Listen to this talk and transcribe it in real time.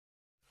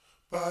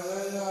There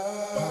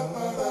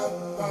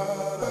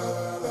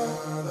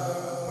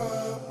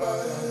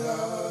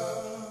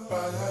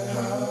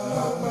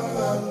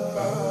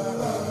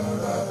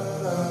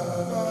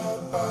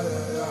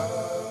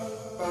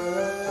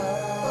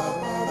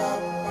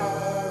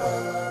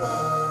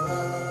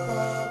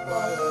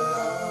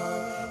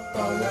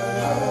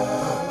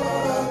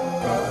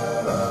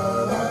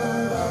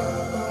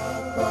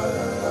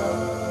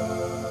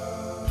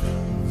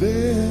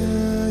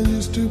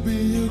used to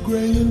be a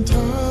graying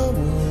tower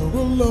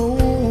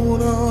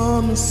alone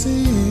on the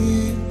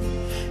sea.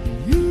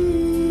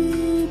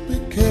 You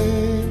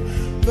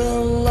became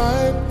the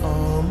light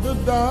on the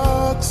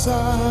dark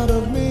side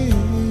of me.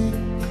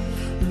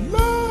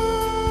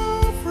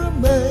 Love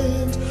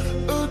remains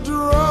a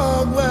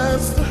drug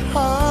that's the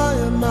high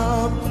and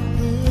not the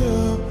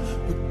pill.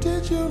 But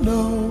did you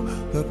know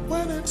that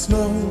when it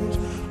snows,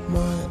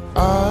 my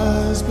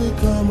eyes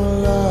become a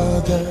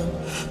light and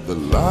the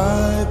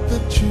light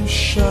that you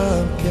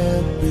shine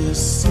can't be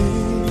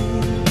seen?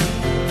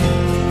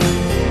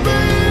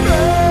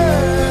 Baby,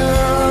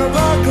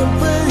 I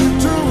compare you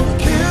to a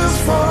kiss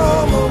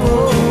from a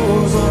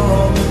rose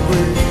on the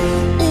grave.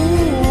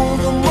 Ooh,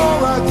 the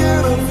more I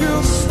get of you,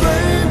 the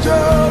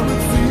stranger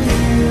it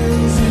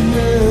feels,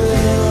 yeah.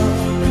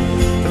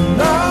 And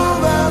now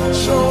that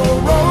your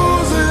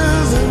rose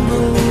is in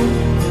bloom,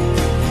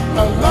 a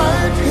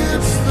light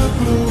hits the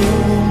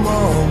gloom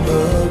on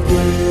the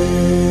grave.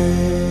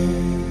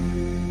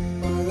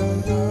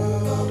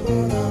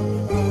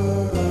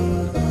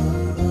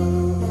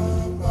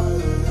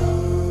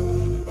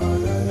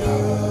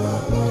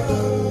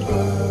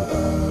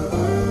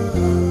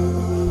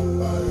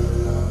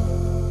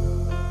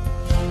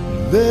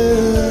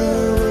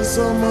 There is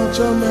so much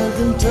a man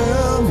can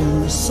tell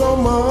me, so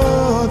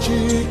much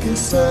he can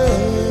say.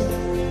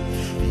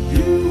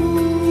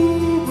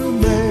 You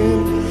remain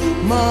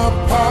my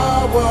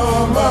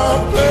power, my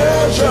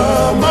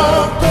pleasure, my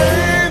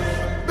pain.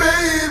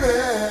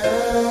 Baby,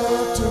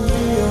 to me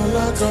you're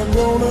like a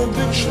grown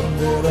addiction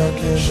that I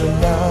can't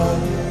deny.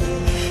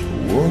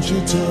 Won't you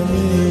tell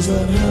me, is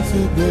that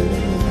healthy,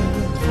 baby?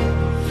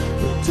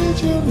 But did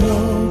you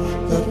know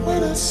that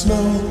when it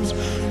snows,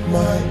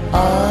 my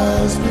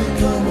eyes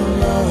become a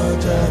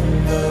light and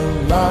the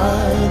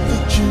light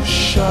that you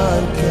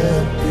shine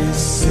can't be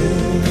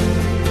seen?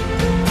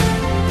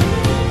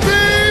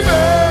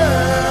 Baby,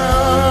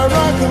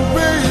 I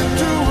compare you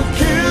to a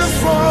kiss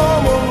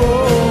from a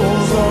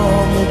rose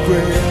on the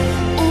grave.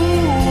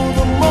 Ooh,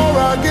 the more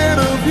I get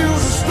of you,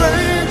 the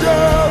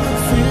stranger it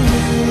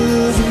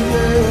feels,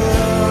 yeah.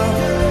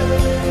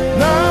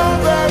 Now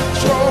that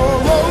your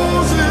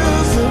rose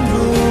is in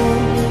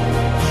bloom,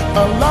 a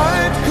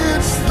light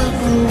hits the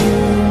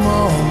gloom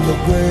on the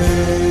grave.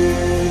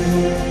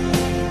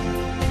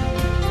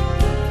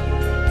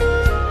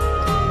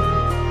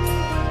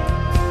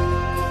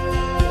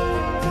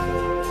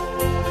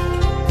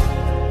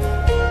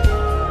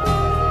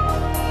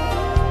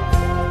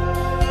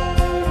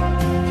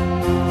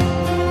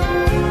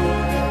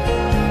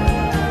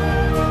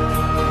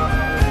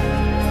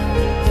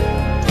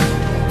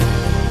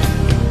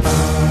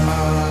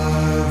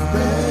 I've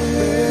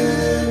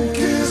been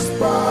kissed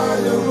by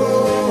a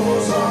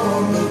rose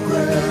on the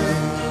grave.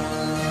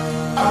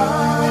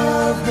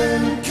 I've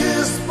been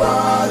kissed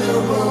by a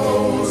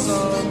rose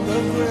on the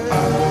grave.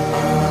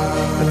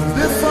 And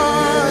if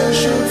I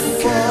should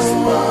fall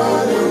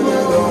by a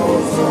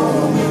rose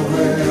on the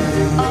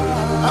grave,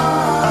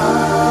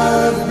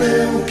 I've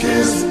been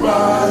kissed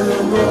by a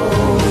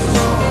rose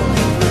on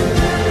the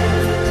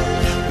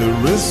grave. There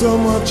is so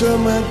much a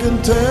man can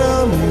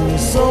tell me,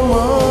 so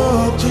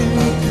much he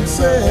can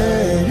say.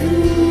 You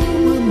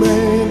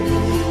remain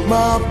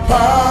my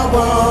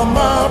power,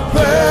 my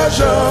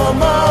pleasure,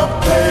 my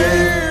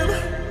pain.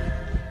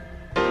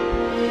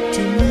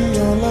 To me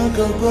you're like a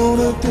grown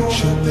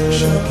addiction that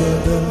I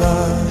can't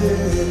deny.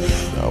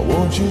 Now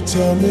won't you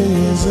tell me,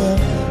 is that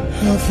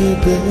healthy,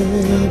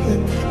 baby?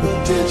 But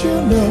did you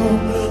know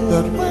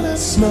that when it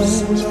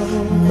snows,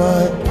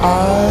 my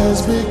eyes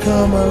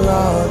become a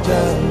light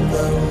and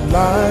the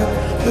light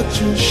that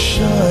you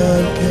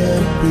shine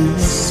can't be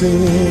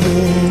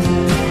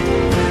seen?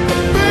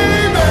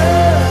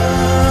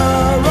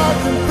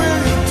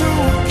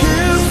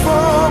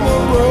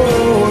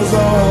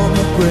 On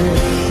the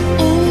grave.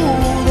 Ooh,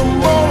 the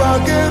more I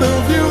get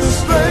of you, the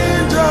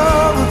stranger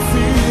it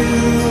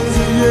feels,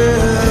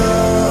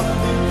 yeah.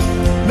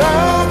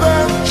 Now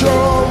that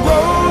your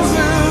rose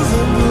is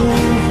in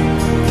bloom,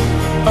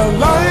 a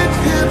light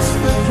hits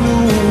the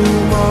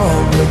gloom on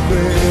the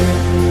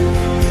grave.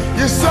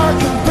 Yes, I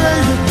can pay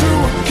you to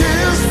a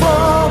kiss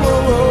from a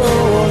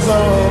rose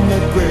on the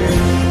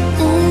grave.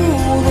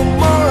 Ooh, the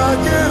more I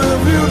get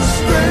of you, the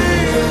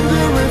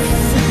stranger it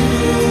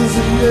feels,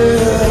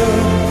 yeah.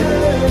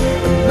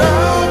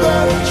 Now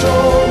that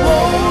your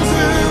rose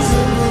is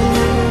in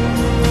bloom,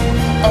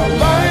 a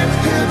light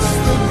hits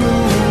the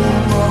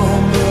gloom on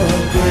the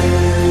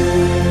grave.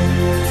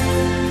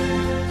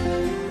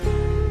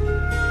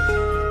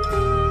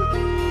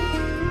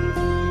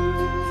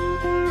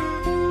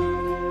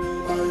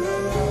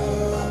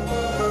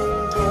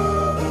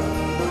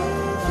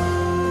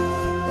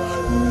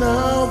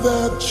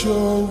 that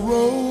your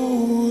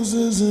rose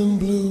is in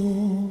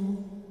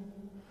bloom,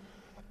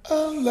 a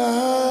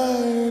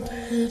light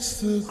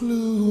hits the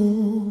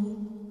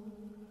gloom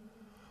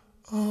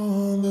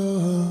on the